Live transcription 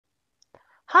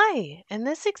Hi, in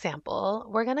this example,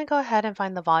 we're going to go ahead and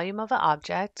find the volume of an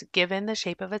object given the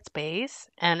shape of its base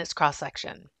and its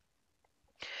cross-section.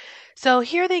 So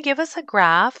here they give us a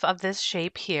graph of this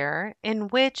shape here, in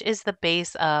which is the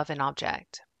base of an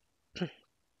object.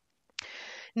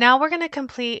 Now we're going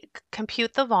to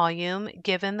compute the volume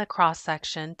given the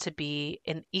cross-section to be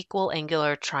an equal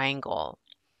angular triangle.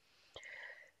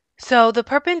 So the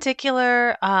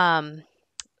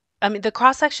the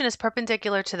cross-section is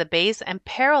perpendicular to the base and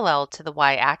parallel to the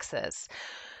y-axis.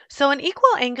 So an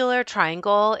equal angular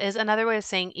triangle is another way of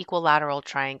saying equilateral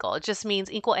triangle. It just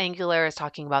means equal angular is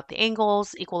talking about the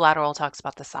angles, equilateral talks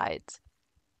about the sides.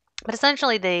 But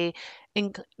essentially they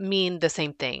mean the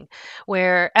same thing,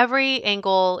 where every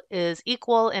angle is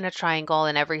equal in a triangle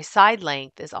and every side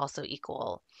length is also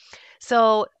equal.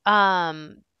 So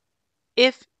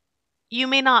if you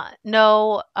may not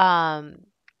know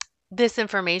this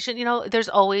information, there's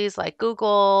always like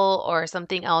Google or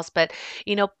something else, but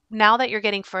now that you're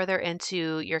getting further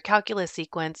into your calculus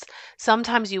sequence,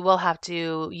 sometimes you will have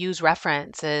to use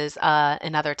references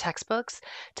in other textbooks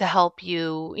to help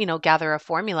you, gather a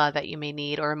formula that you may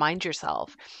need or remind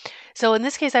yourself. So in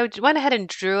this case, I went ahead and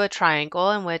drew a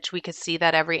triangle in which we could see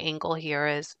that every angle here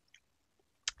is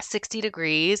 60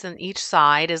 degrees and each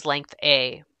side is length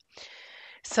A.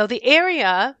 So the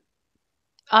area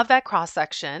of that cross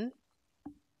section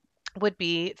would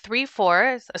be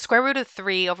 3/4, a square root of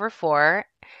 3 over 4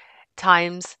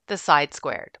 times the side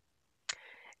squared.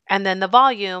 And then the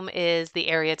volume is the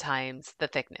area times the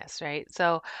thickness, right?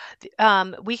 So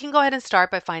we can go ahead and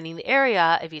start by finding the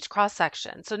area of each cross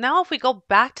section. So now if we go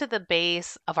back to the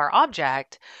base of our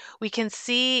object, we can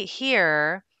see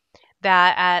here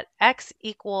that at x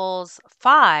equals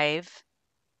 4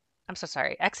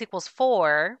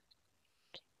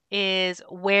 is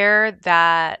where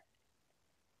that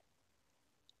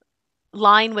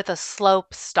line with a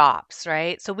slope stops,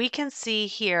 right? So we can see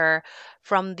here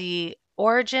from the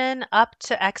origin up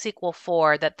to x equal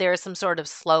 4 that there's some sort of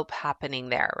slope happening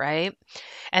there, right?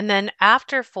 And then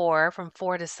after 4, from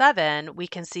 4 to 7, we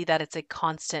can see that it's a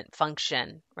constant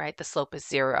function, right? The slope is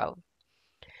 0.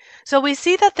 So we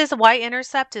see that this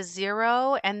y-intercept is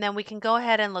 0, and then we can go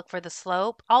ahead and look for the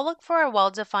slope. I'll look for a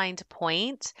well-defined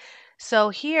point. So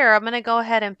here I'm going to go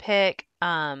ahead and pick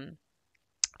from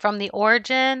the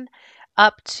origin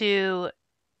up to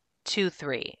 2,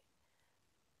 3.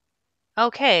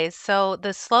 Okay, so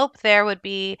the slope there would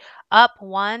be up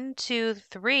 1, 2,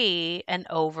 3, and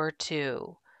over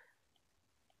 2.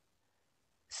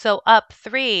 So up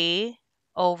 3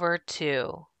 over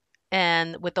 2,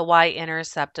 and with the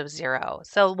y-intercept of 0.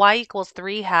 So y equals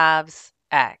 3/2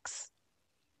 x.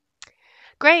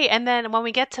 Great, and then when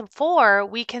we get to 4,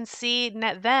 we can see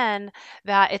then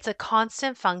that it's a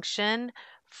constant function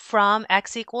from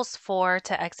x equals 4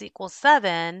 to x equals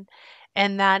 7,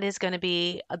 and that is going to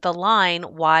be the line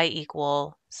y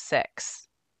equal 6.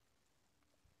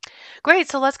 Great,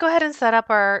 so let's go ahead and set up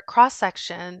our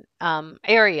cross-section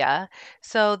area.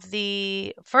 So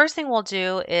the first thing we'll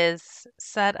do is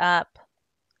set up,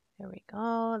 there we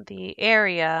go, the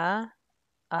area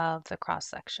of the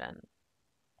cross-section.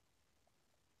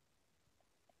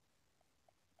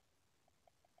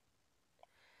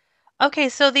 Okay,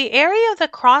 so the area of the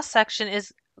cross section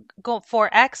is for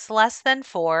x less than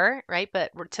 4, right,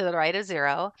 but to the right of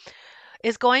 0,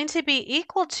 is going to be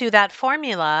equal to that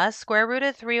formula, square root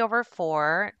of 3 over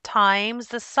 4, times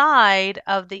the side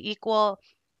of the equal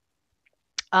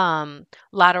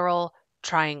lateral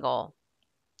triangle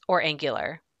or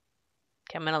angular.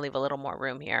 Okay, I'm going to leave a little more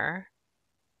room here.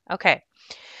 Okay.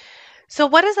 So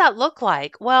what does that look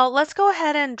like? Well, let's go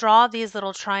ahead and draw these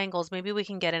little triangles. Maybe we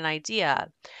can get an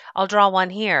idea. I'll draw one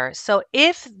here. So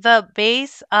if the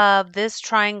base of this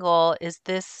triangle is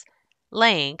this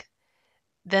length,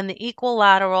 then the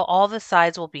equilateral, all the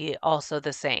sides will be also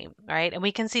the same, right? And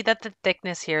we can see that the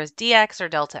thickness here is dx or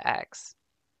delta x.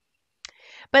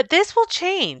 But this will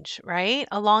change, right,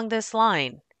 along this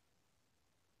line,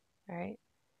 right?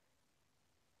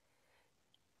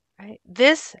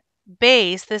 This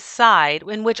base, this side,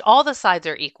 in which all the sides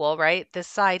are equal, right? This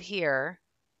side here,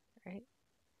 right?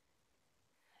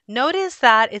 Notice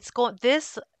that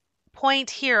this point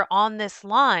here on this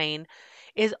line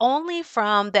is only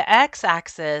from the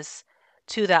x-axis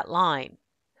to that line.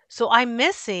 So I'm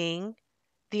missing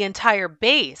the entire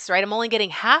base, right? I'm only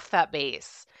getting half that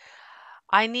base.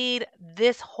 I need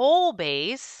this whole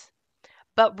base.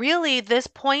 But really, this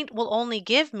point will only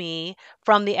give me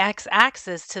from the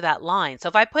x-axis to that line. So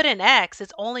if I put in x,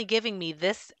 it's only giving me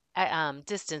this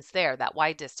distance there, that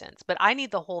y distance. But I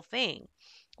need the whole thing.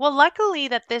 Well, luckily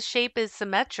that this shape is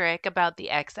symmetric about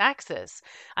the x-axis.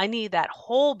 I need that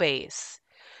whole base.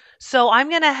 So I'm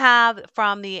going to have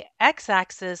from the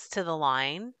x-axis to the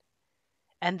line,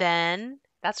 and then,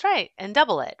 that's right, and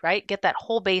double it, right? Get that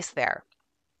whole base there,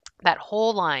 that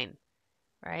whole line,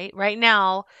 right? Right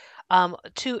now,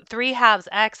 3/2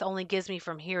 x only gives me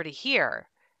from here to here.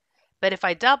 But if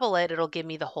I double it, it'll give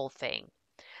me the whole thing.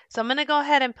 So I'm going to go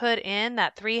ahead and put in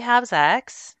that 3/2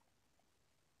 x.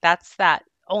 That's that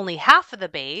only half of the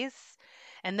base.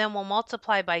 And then we'll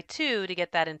multiply by 2 to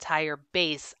get that entire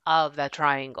base of the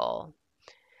triangle.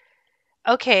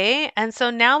 Okay, and so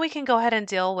now we can go ahead and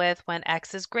deal with when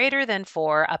x is greater than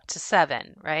 4 up to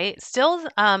 7, right? Still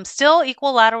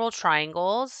equilateral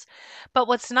triangles, but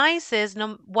what's nice is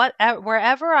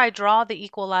wherever I draw the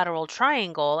equilateral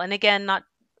triangle, and again, not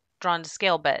drawn to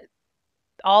scale, but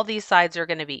all these sides are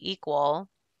going to be equal.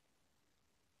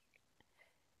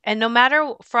 And no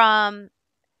matter from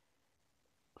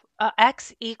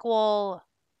x equal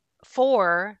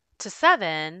 4 to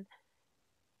 7,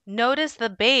 notice the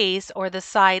base or the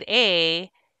side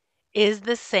A is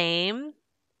the same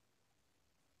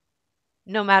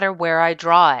no matter where I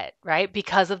draw it, right?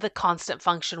 Because of the constant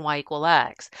function y equal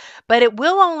x. But it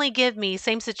will only give me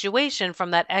same situation from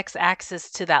that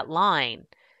x-axis to that line,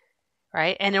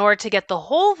 right? And in order to get the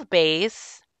whole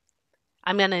base,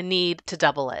 I'm going to need to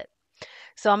double it.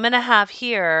 So I'm going to have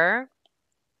here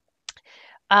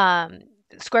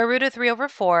square root of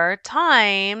 3/4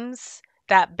 times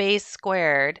that base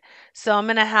squared. So I'm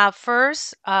going to have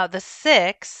first the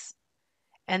 6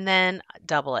 and then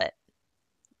double it,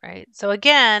 right? So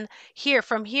again, here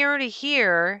from here to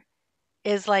here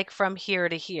is like from here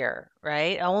to here,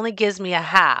 right? It only gives me a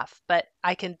half, but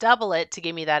I can double it to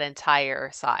give me that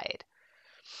entire side.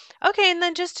 Okay, and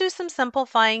then just do some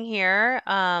simplifying here.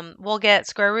 We'll get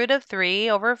square root of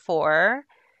 3/4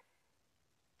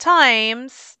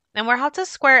 times, and we'll have to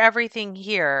square everything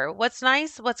here. What's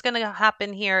going to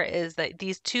happen here is that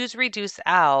these 2's reduce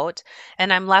out,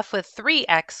 and I'm left with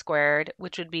 3x squared,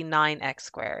 which would be 9x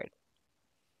squared.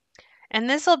 And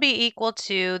this will be equal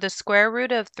to the square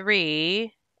root of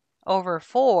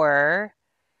 3/4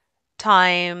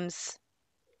 times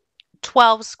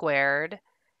 12 squared,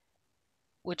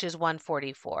 which is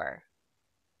 144.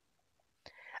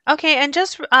 Okay, and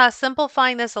just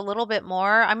simplifying this a little bit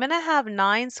more, I'm going to have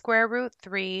 9 square root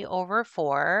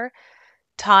 3/4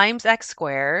 times x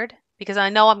squared, because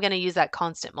I know I'm going to use that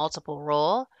constant multiple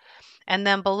rule. And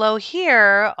then below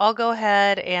here, I'll go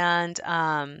ahead and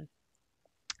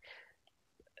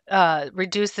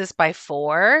reduce this by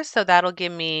 4. So that'll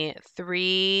give me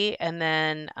 3, and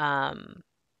then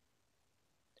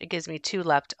it gives me 2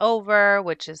 left over,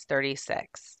 which is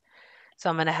 36. So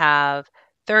I'm going to have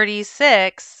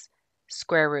 36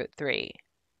 square root 3,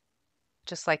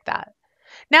 just like that.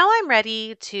 Now I'm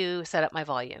ready to set up my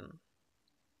volume.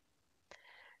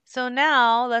 So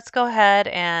now let's go ahead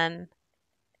and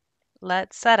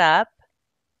let's set up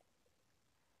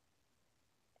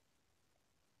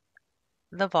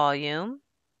the volume.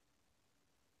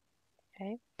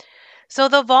 Okay. So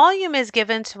the volume is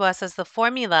given to us as the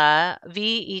formula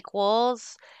V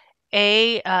equals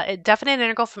a definite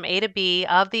integral from A to B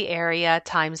of the area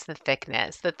times the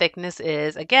thickness. The thickness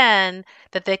is, again,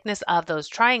 the thickness of those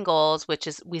triangles, which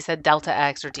is, we said delta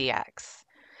x or dx.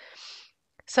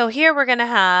 So here we're going to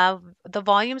have, the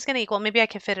volume's going to equal, maybe I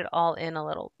can fit it all in a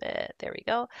little bit. There we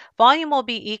go. Volume will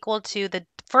be equal to the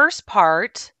first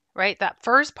part, right? That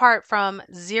first part from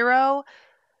 0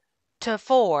 to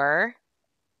 4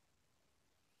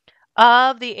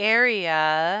 of the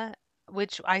area,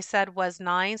 which I said was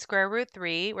 9 square root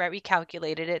 3, right? We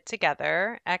calculated it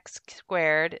together, x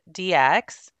squared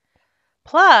dx,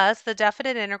 plus the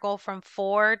definite integral from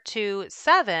 4 to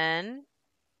 7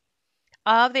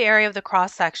 of the area of the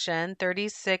cross section,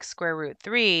 36 square root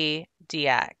 3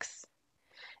 dx.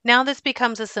 Now this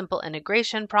becomes a simple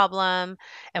integration problem,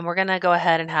 and we're going to go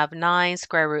ahead and have 9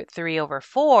 square root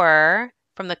 3/4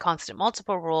 from the constant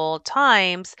multiple rule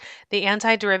times the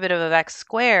antiderivative of x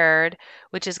squared,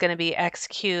 which is going to be x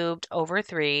cubed over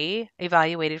 3,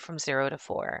 evaluated from 0 to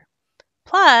 4,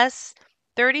 plus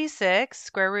 36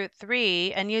 square root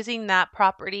 3, and using that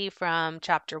property from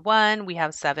chapter 1, we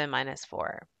have 7 minus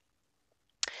 4.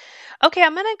 Okay,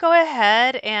 I'm going to go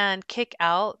ahead and kick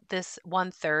out this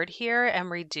 1/3 here and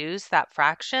reduce that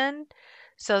fraction.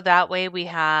 So that way we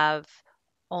have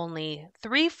only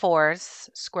 3/4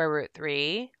 square root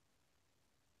 3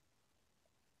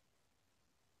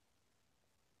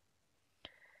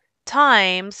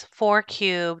 times 4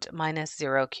 cubed minus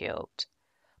 0 cubed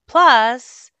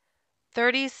plus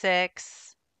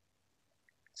 36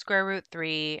 square root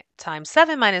 3 times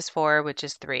 7 minus 4, which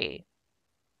is 3.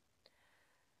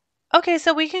 Okay,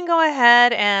 so we can go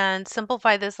ahead and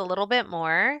simplify this a little bit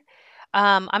more.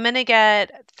 I'm going to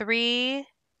get 3/4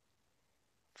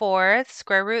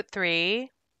 square root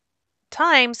 3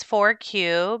 times 4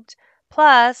 cubed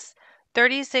plus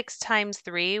 36 times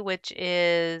 3, which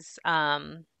is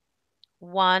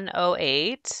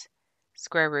 108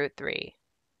 square root 3,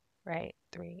 right?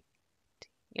 3.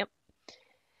 Yep.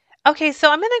 Okay,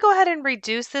 so I'm going to go ahead and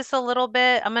reduce this a little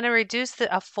bit. I'm going to reduce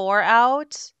a 4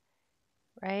 out,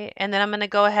 right? And then I'm going to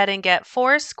go ahead and get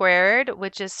 4 squared,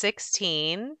 which is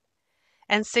 16.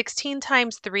 And 16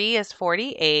 times 3 is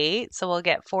 48. So we'll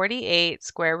get 48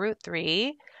 square root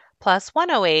 3 plus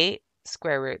 108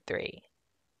 square root 3.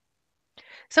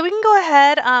 So we can go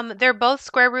ahead, they're both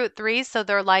square root 3, so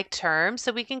they're like terms.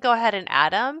 So we can go ahead and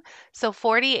add them. So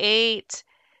 48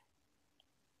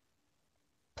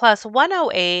 plus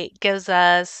 108 gives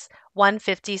us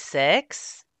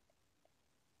 156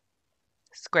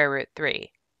 square root 3.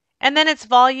 And then it's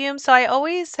volume, so I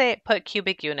always say put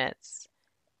cubic units.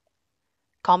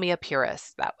 Call me a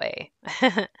purist that way.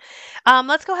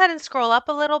 Let's go ahead and scroll up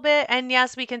a little bit. And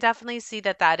yes, we can definitely see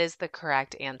that that is the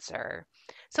correct answer.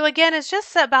 So again, it's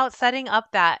just about setting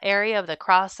up that area of the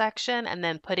cross section and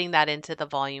then putting that into the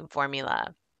volume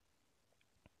formula.